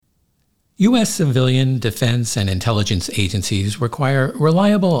U.S. civilian, defense, and intelligence agencies require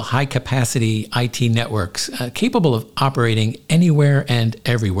reliable, high-capacity IT networks capable of operating anywhere and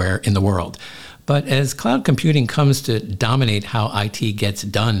everywhere in the world. But as cloud computing comes to dominate how IT gets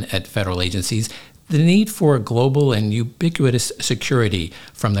done at federal agencies, the need for global and ubiquitous security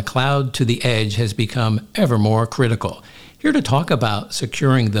from the cloud to the edge has become ever more critical. Here to talk about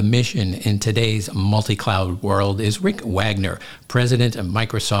securing the mission in today's multi-cloud world is Rick Wagner, president of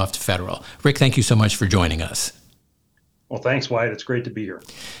Microsoft Federal. Rick, thank you so much for joining us. Well, thanks, Wyatt. It's great to be here.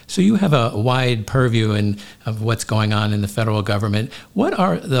 So you have a wide purview of what's going on in the federal government. What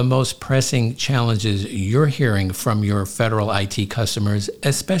are the most pressing challenges you're hearing from your federal IT customers,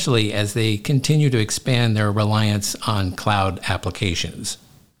 especially as they continue to expand their reliance on cloud applications?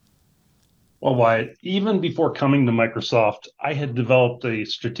 Well, Wyatt, even before coming to Microsoft, I had developed a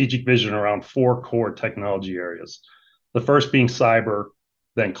strategic vision around 4 core technology areas. The first being cyber,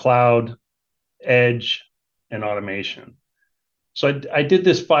 then cloud, edge, and automation. So I did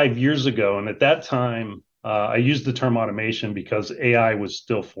this 5 years ago, and at that time, I used the term automation because AI was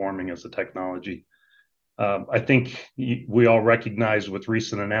still forming as a technology. I think we all recognize with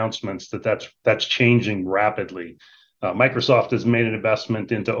recent announcements that's changing rapidly. Microsoft has made an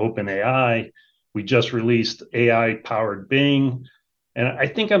investment into OpenAI. We just released AI-powered Bing. And I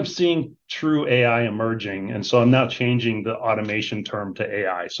think I'm seeing true AI emerging. And so I'm now changing the automation term to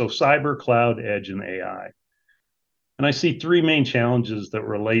AI. So cyber, cloud, edge, and AI. And I see 3 main challenges that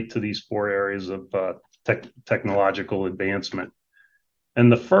relate to these 4 areas of technological advancement.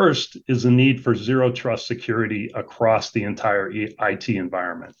 And the first is the need for zero trust security across the entire IT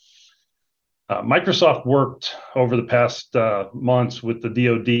environment. Microsoft worked over the past months with the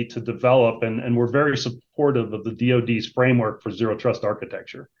DoD to develop, and we're very supportive of the DoD's framework for zero trust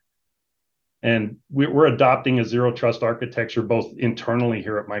architecture. And we're adopting a zero trust architecture both internally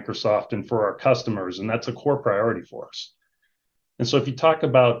here at Microsoft and for our customers, and that's a core priority for us. And so if you talk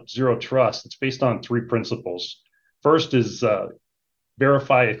about zero trust, it's based on 3 principles. First is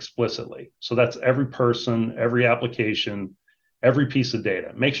verify explicitly. So that's every person, every application, every piece of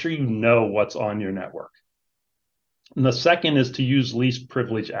data. Make sure you know what's on your network. And the second is to use least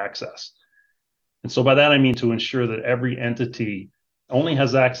privilege access. And so by that, I mean to ensure that every entity only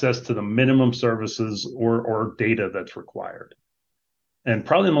has access to the minimum services or data that's required. And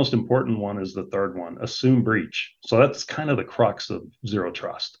probably the most important one is the third one, assume breach. So that's kind of the crux of zero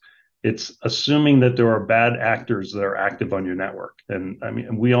trust. It's assuming that there are bad actors that are active on your network. And I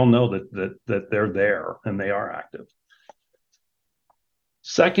mean, we all know that they're there and they are active.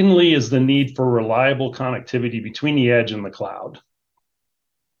 Secondly is the need for reliable connectivity between the edge and the cloud.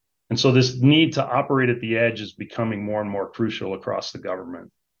 And so this need to operate at the edge is becoming more and more crucial across the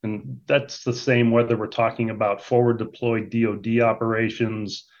government. And that's the same whether we're talking about forward deployed DoD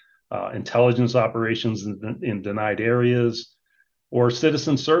operations, intelligence operations in denied areas, or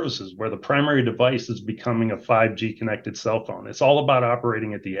citizen services where the primary device is becoming a 5G connected cell phone. It's all about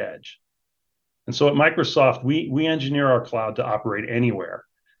operating at the edge. And so at Microsoft, we engineer our cloud to operate anywhere.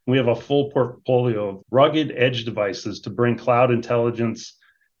 We have a full portfolio of rugged edge devices to bring cloud intelligence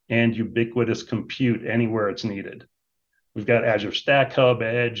and ubiquitous compute anywhere it's needed. We've got Azure Stack Hub,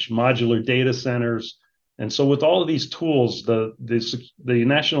 Edge, modular data centers. And so with all of these tools, the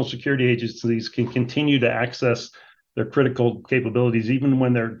national security agencies can continue to access their critical capabilities even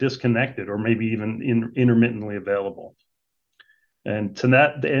when they're disconnected or maybe even intermittently available. And to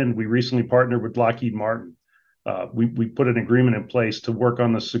that end, we recently partnered with Lockheed Martin. We put an agreement in place to work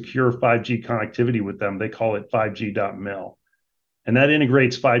on the secure 5G connectivity with them. They call it 5G.mil. And that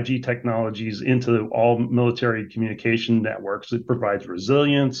integrates 5G technologies into all military communication networks. It provides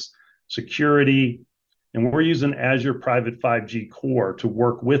resilience, security, and we're using Azure Private 5G Core to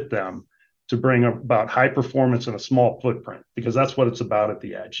work with them to bring about high performance in a small footprint, because that's what it's about at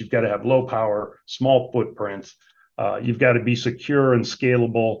the edge. You've got to have low power, small footprints. You've got to be secure and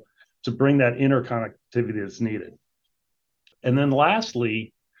scalable to bring that interconnectivity that's needed. And then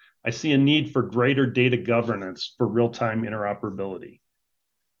lastly, I see a need for greater data governance for real-time interoperability.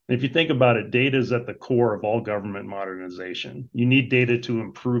 And if you think about it, data is at the core of all government modernization. You need data to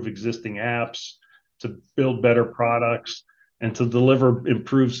improve existing apps, to build better products, and to deliver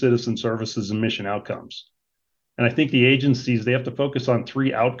improved citizen services and mission outcomes. And I think the agencies, they have to focus on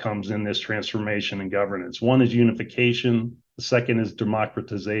 3 outcomes in this transformation and governance. One is unification, the second is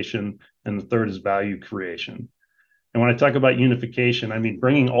democratization, and the third is value creation. And when I talk about unification, I mean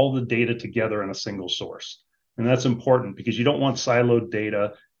bringing all the data together in a single source. And that's important because you don't want siloed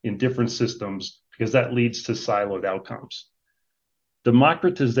data in different systems because that leads to siloed outcomes.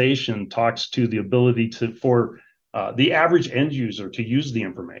 Democratization talks to the ability for the average end user to use the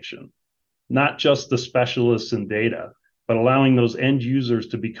information. not just the specialists in data, but allowing those end users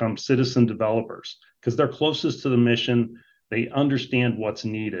to become citizen developers because they're closest to the mission. They understand what's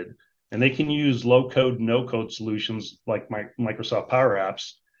needed, and they can use low code, no code solutions like Microsoft Power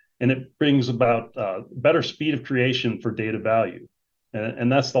Apps. And it brings about better speed of creation for data value.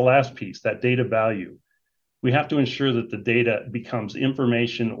 And that's the last piece, that data value. We have to ensure that the data becomes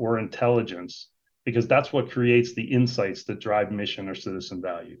information or intelligence because that's what creates the insights that drive mission or citizen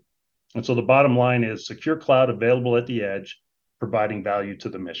value. And so the bottom line is secure cloud available at the edge, providing value to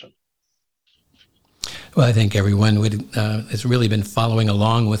the mission. Well, I think everyone has really been following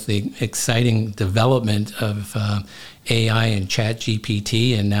along with the exciting development of AI and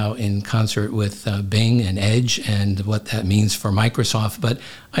ChatGPT, and now in concert with Bing and Edge and what that means for Microsoft. But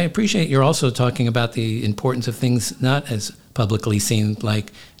I appreciate you're also talking about the importance of things not as publicly seen,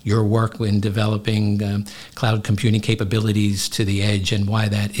 like your work in developing cloud computing capabilities to the edge and why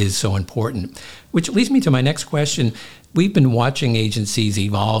that is so important. Which leads me to my next question. We've been watching agencies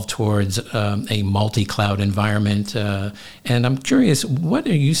evolve towards a multi-cloud environment, and I'm curious, what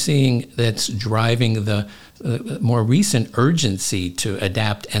are you seeing that's driving the more recent urgency to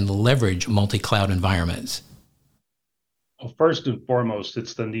adapt and leverage multi-cloud environments? Well, first and foremost,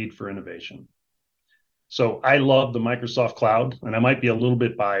 it's the need for innovation. So I love the Microsoft cloud, and I might be a little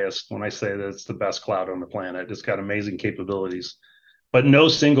bit biased when I say that it's the best cloud on the planet. It's got amazing capabilities. But no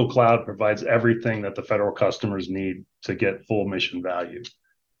single cloud provides everything that the federal customers need to get full mission value.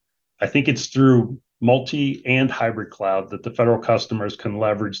 I think it's through multi and hybrid cloud that the federal customers can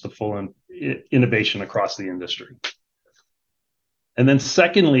leverage the full innovation across the industry. And then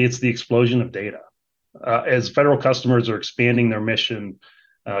secondly, it's the explosion of data. As federal customers are expanding their mission,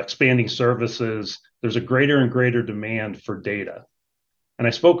 expanding services, there's a greater and greater demand for data. And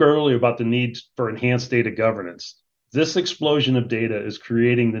I spoke earlier about the need for enhanced data governance. This explosion of data is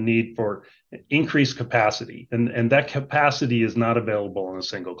creating the need for increased capacity, and that capacity is not available in a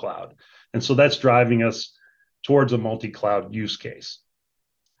single cloud. And so that's driving us towards a multi-cloud use case.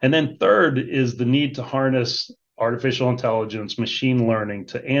 And then third is the need to harness artificial intelligence, machine learning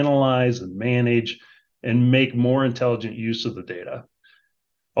to analyze and manage and make more intelligent use of the data.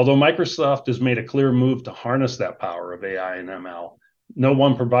 Although Microsoft has made a clear move to harness that power of AI and ML, no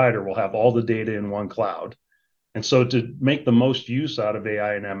one provider will have all the data in one cloud. And so to make the most use out of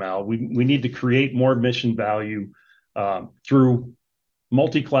AI and ML, we need to create more mission value through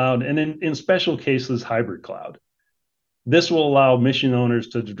multi-cloud and in special cases, hybrid cloud. This will allow mission owners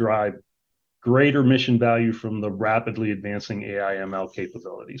to derive greater mission value from the rapidly advancing AI ML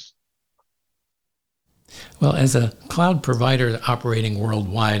capabilities. Well, as a cloud provider operating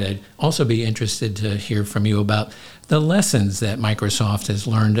worldwide, I'd also be interested to hear from you about the lessons that Microsoft has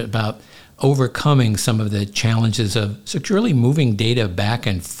learned about overcoming some of the challenges of securely moving data back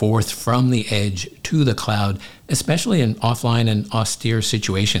and forth from the edge to the cloud, especially in offline and austere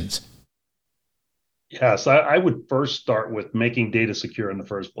situations. Yes, I would first start with making data secure in the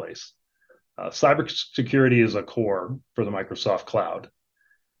first place. Cybersecurity is a core for the Microsoft cloud.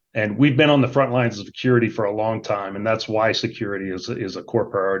 And we've been on the front lines of security for a long time, and that's why security is a core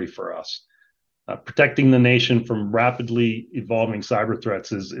priority for us. Protecting the nation from rapidly evolving cyber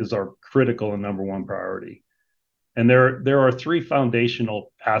threats is our critical and number one priority. And there are three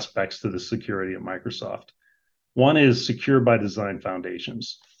foundational aspects to the security at Microsoft. One is secure by design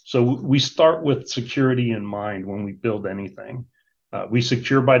foundations. So we start with security in mind when we build anything. We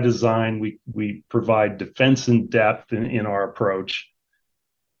secure by design. We provide defense in depth in our approach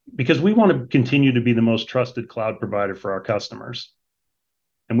because we want to continue to be the most trusted cloud provider for our customers.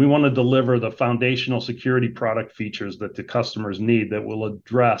 And we want to deliver the foundational security product features that the customers need that will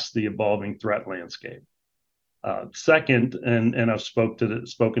address the evolving threat landscape. Second, and I've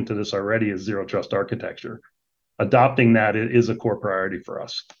spoken to this already, is zero trust architecture. Adopting that is a core priority for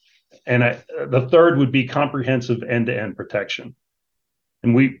us. And the third would be comprehensive end-to-end protection.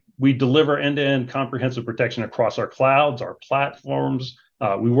 And we deliver end-to-end comprehensive protection across our clouds, our platforms.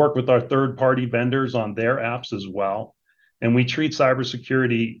 We work with our third-party vendors on their apps as well. And we treat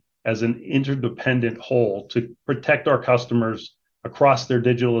cybersecurity as an interdependent whole to protect our customers across their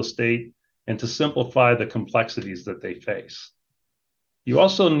digital estate and to simplify the complexities that they face. You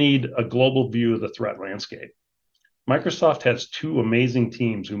also need a global view of the threat landscape. Microsoft has two amazing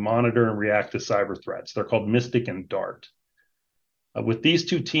teams who monitor and react to cyber threats. They're called Mystic and Dart. With these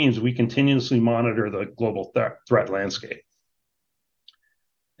two teams, we continuously monitor the global threat landscape.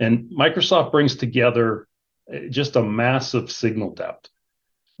 And Microsoft brings together just a massive signal depth.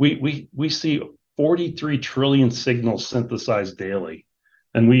 We see 43 trillion signals synthesized daily,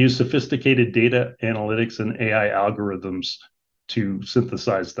 and we use sophisticated data analytics and AI algorithms to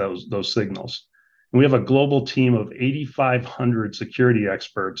synthesize those signals. And we have a global team of 8,500 security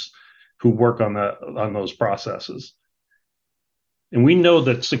experts who work on those processes. And we know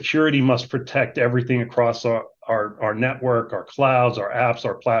that security must protect everything across our network, our clouds, our apps,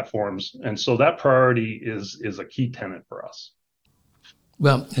 our platforms. And so that priority is a key tenet for us.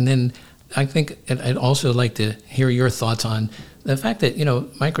 Well, and then I think I'd also like to hear your thoughts on the fact that,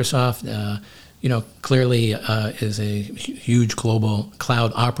 Microsoft, clearly is a huge global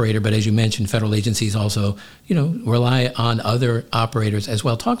cloud operator, but as you mentioned, federal agencies also, rely on other operators as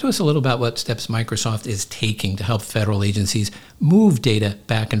well. Talk to us a little about what steps Microsoft is taking to help federal agencies move data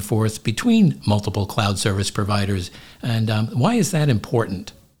back and forth between multiple cloud service providers, and why is that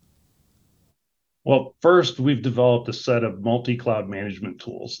important? Well, first, we've developed a set of multi-cloud management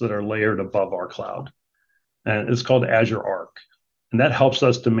tools that are layered above our cloud, and it's called Azure Arc. And that helps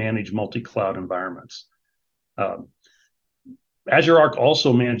us to manage multi-cloud environments. Azure Arc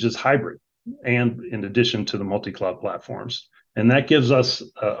also manages hybrid, and in addition to the multi-cloud platforms. And that gives us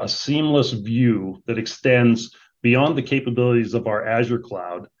a seamless view that extends beyond the capabilities of our Azure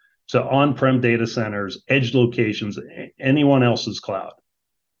cloud to on-prem data centers, edge locations, anyone else's cloud.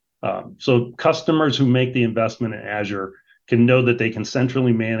 So customers who make the investment in Azure can know that they can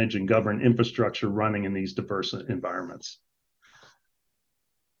centrally manage and govern infrastructure running in these diverse environments.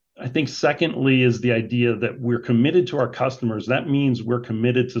 I think secondly is the idea that we're committed to our customers. That means we're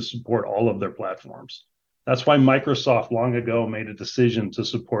committed to support all of their platforms. That's why Microsoft long ago made a decision to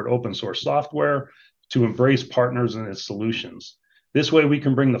support open source software, to embrace partners in its solutions. This way we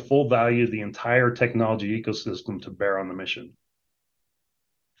can bring the full value of the entire technology ecosystem to bear on the mission.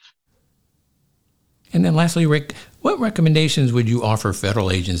 And then lastly, Rick, what recommendations would you offer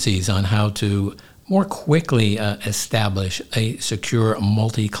federal agencies on how to more quickly establish a secure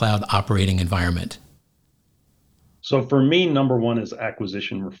multi-cloud operating environment? So for me, number one is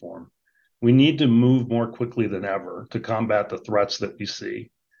acquisition reform. We need to move more quickly than ever to combat the threats that we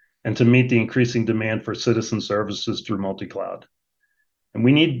see and to meet the increasing demand for citizen services through multi-cloud. And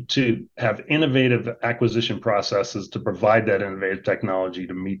we need to have innovative acquisition processes to provide that innovative technology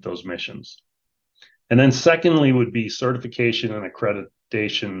to meet those missions. And then secondly would be certification and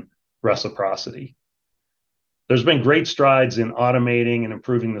accreditation reciprocity. There's been great strides in automating and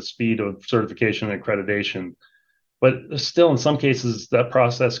improving the speed of certification and accreditation, but still in some cases that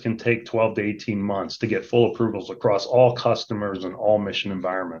process can take 12 to 18 months to get full approvals across all customers and all mission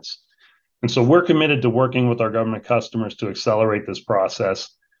environments. And so we're committed to working with our government customers to accelerate this process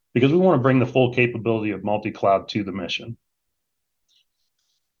because we want to bring the full capability of multi-cloud to the mission.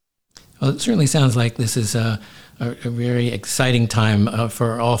 Well, it certainly sounds like this is a very exciting time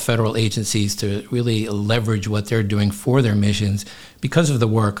for all federal agencies to really leverage what they're doing for their missions because of the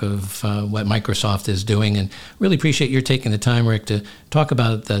work of what Microsoft is doing. And really appreciate your taking the time, Rick, to talk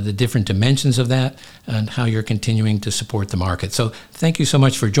about the different dimensions of that and how you're continuing to support the market. So thank you so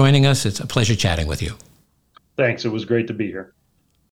much for joining us. It's a pleasure chatting with you. Thanks. It was great to be here.